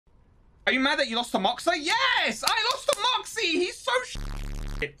Are you mad that you lost to Moxy? Yes! I lost to Moxy! He's so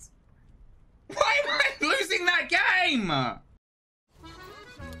shit! Why am I losing that game?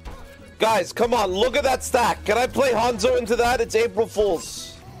 Guys, come on, look at that stack. Can I play Hanzo into that? It's April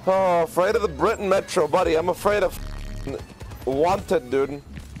Fool's. Oh, afraid of the Britain Metro, buddy. I'm afraid of Wanted, dude.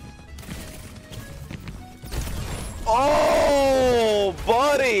 Oh,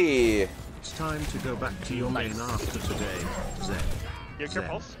 buddy! It's time to go back to your main after today. Zen. You have your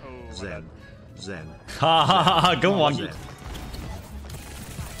pulse? Oh, Zen. Zen. Ha ha ha, go on. Zen.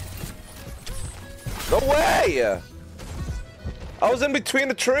 No way! I was in between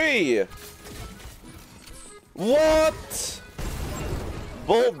the tree. What?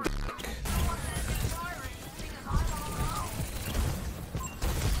 Bull.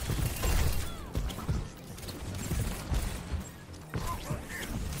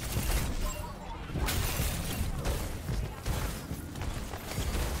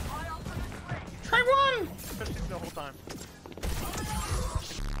 Try one! the whole time.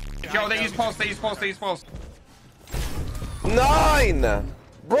 Yo, they use pulse, they use pulse, they use pulse. 9!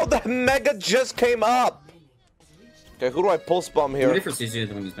 Bro, the mega just came up. Okay, who do I pulse bomb here? I'm ready for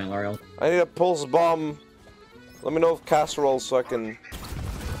Suzu when he's playing L'Oreal. I need a pulse bomb. Let me know if casserole so I can.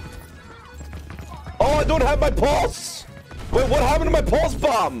 Oh, I don't have my pulse! Wait, what happened to my pulse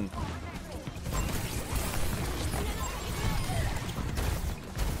bomb?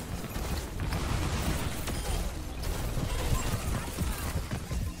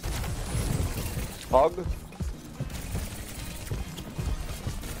 Hug.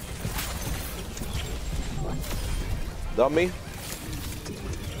 Dummy.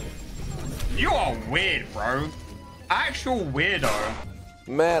 You are weird, bro. Actual weirdo.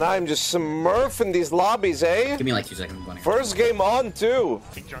 Man, I'm just smurfing these lobbies, eh? Give me like 2 seconds, I'm going. First game on, too.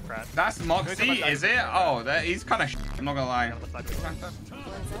 Big junk rat. That's Moxy, is it? Oh, he's kind of I'm not gonna lie.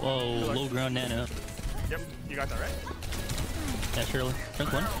 Whoa, low ground nano. Yep, you got that right. Yeah, surely.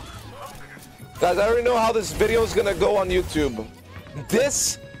 Drink one. Guys, I already know how this video is gonna go on YouTube.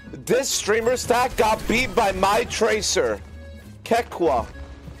 This streamer stack got beat by my tracer. Kekwa.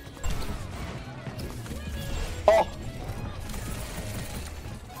 Oh.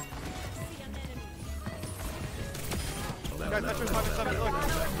 Guys, that's 5 and 7, look.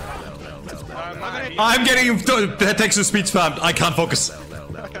 I'm getting text to speech spammed. I can't focus.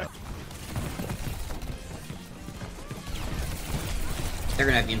 Okay. They're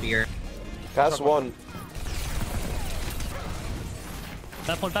gonna have the here. Pass one.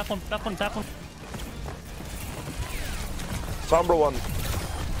 Tap one, tap one, tap one, tap one. Sombra one.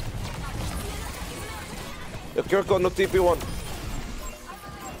 Yo, Kirko, no TP one.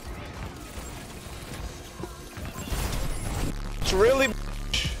 It's really.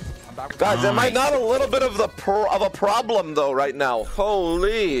 Guys, am I not a little bit of a problem though right now?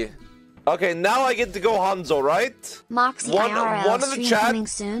 Holy. Okay, now I get to go Hanzo, right? Moxy One IRL in the stream chat. coming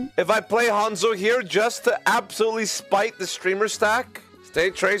soon. If I play Hanzo here just to absolutely spite the streamer stack,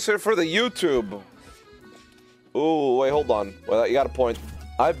 stay tracer for the YouTube. Ooh, wait, hold on. Well, you got a point.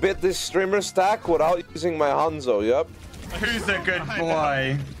 I bit this streamer stack without using my Hanzo, yep. Who's a good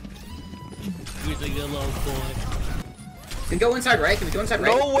boy? Who's a good little boy? Can we go inside right? Can we go inside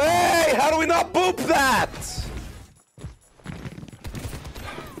right? No way! How do we not boop that?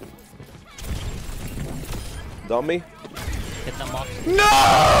 Dummy. Hit that Moxy. No!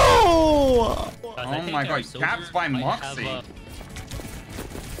 Oh my god, capped by Moxy.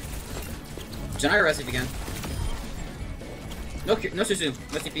 Janai arrested again. No Suzu.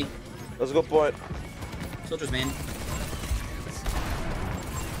 No TP. That's a good point. Soldier's main.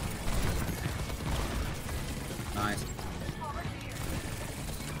 Nice.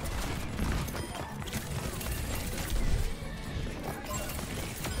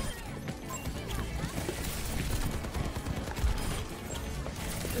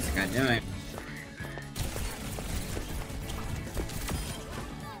 What's this guy doing?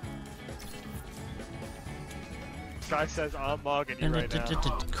 Guy says I'm logging you right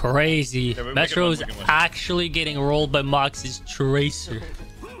now. Crazy. Yeah, we Metro's can win. actually getting rolled by Moxy's tracer.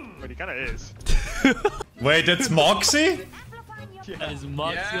 But he kinda is. Wait, it's Moxy? That is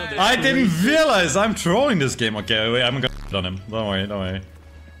Moxy on the I didn't realize I'm trolling this game. Okay, wait, I'm gonna on him. Don't worry, don't worry.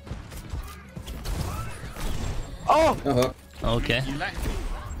 Oh! Okay.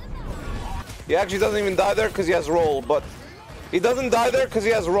 He actually doesn't even die there because he has roll, but he doesn't die there because he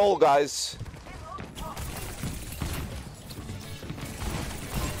has roll, guys.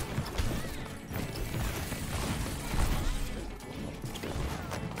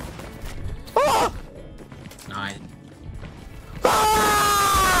 Ah! Nice.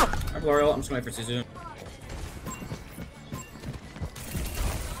 Ah! I'm L'Oreal. I'm just waiting for Suzu.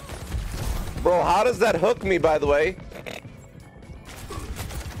 Bro, how does that hook me, by the way?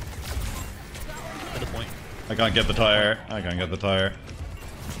 To the point. I can't get the tire. I can't get the tire.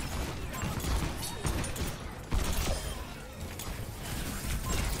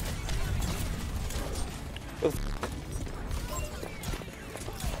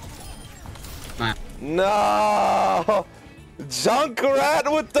 No!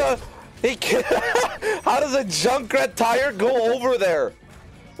 Junkrat with the... He can't... How does a Junkrat tire go over there?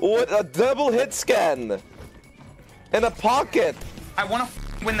 What a double hit scan. In a pocket. I want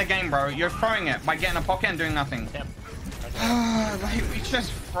to win the game, bro. You're throwing it by getting a pocket and doing nothing. Yep. Like, we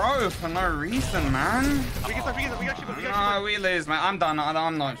just throw for no reason, man. We actually No, we lose, man. I'm done.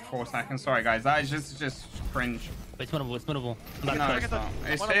 I'm not 4 seconds. Sorry, guys. That is just cringe. It's winnable. It's winnable. I'm No, not it's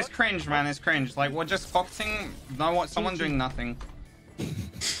not. It's cringe, man. It's cringe. Like, we're just pocketing. No, what? Someone doing nothing.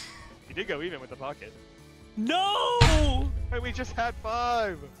 You did go even with the pocket. No! Wait, we just had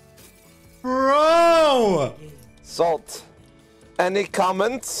 5. Bro! Salt. Any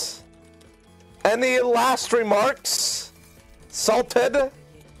comments? Any last remarks? Salted?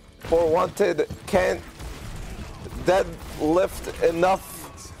 For wanted can't deadlift enough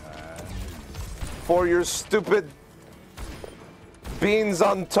for your stupid beans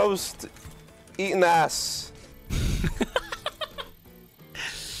on toast eating ass.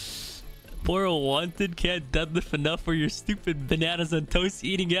 Poor wanted can't deadlift enough for your stupid bananas on toast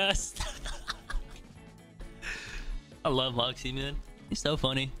eating ass. I love Moxy, man. He's so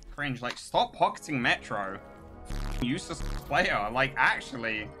funny. Cringe. Like, stop pocketing Metro. Useless player. Like,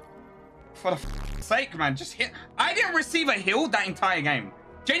 actually. For the sake, man, just hit. I didn't receive a heal that entire game.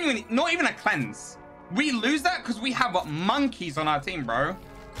 Genuinely, not even a cleanse. We lose that because we have monkeys on our team, bro.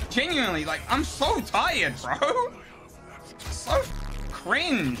 Genuinely, like, I'm so tired, bro. So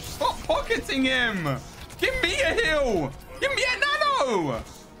cringe. Stop pocketing him. Give me a heal. Give me a nano.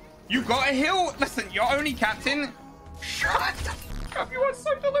 You got a heal? Listen, you're only captain. Shut the fuck up. You are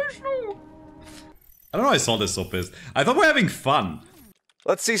so delusional. I don't know why Salt is so pissed. I thought we were having fun.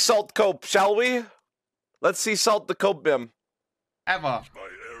 Let's see Salt cope, shall we? Let's see Salt the cope him. Ever.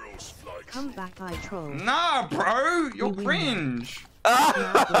 Come back, I troll. Nah, bro. You're We win. cringe.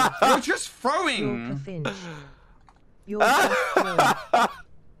 You're You're just throwing. Finch. You're just troll.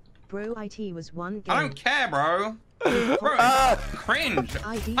 Bro, IT was one game. I don't care, bro. Bro, cringe.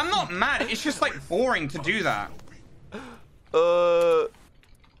 I'm not mad. It's just like boring to do that.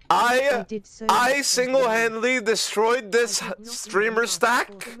 I single-handedly destroyed this streamer stack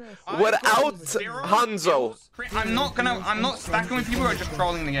without Hanzo. I'm not stacking with people who are just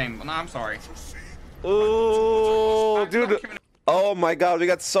trolling the game. No, I'm sorry. Ooh, dude. Oh my god, we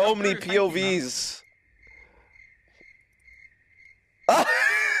got so many POVs.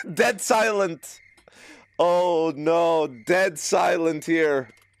 Dead silent. Oh no, dead silent here.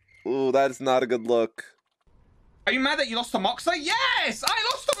 Ooh, that's not a good look. Are you mad that you lost to Moxy? Yes! I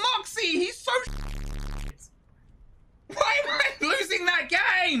lost to Moxy! He's so shit. Why am I losing that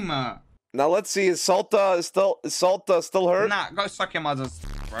game? Now let's see, is Salta still hurt? Nah, go suck your mother's,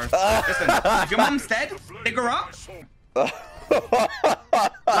 bro. Listen, if your mom's dead, dig her up.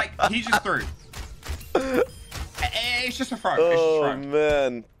 Like, he just threw. It's just a throw. It's just a Oh throw.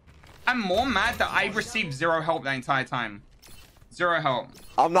 man. I'm more mad that I received 0 help the entire time. 0 help.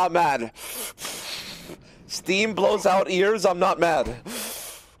 I'm not mad. Steam blows out ears, I'm not mad.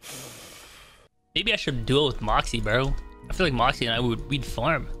 Maybe I should duel with Moxy, bro. I feel like Moxy and I we'd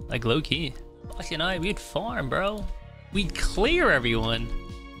farm, like low key. Moxy and I, we'd farm, bro. We'd clear everyone.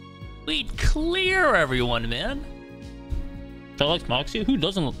 We'd clear everyone, man. So like Moxy? Who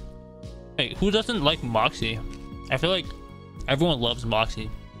doesn't? Hey, who doesn't like Moxy? I feel like everyone loves Moxy.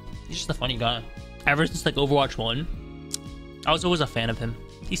 He's just a funny guy. Ever since like Overwatch 1, I was always a fan of him.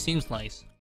 He seems nice.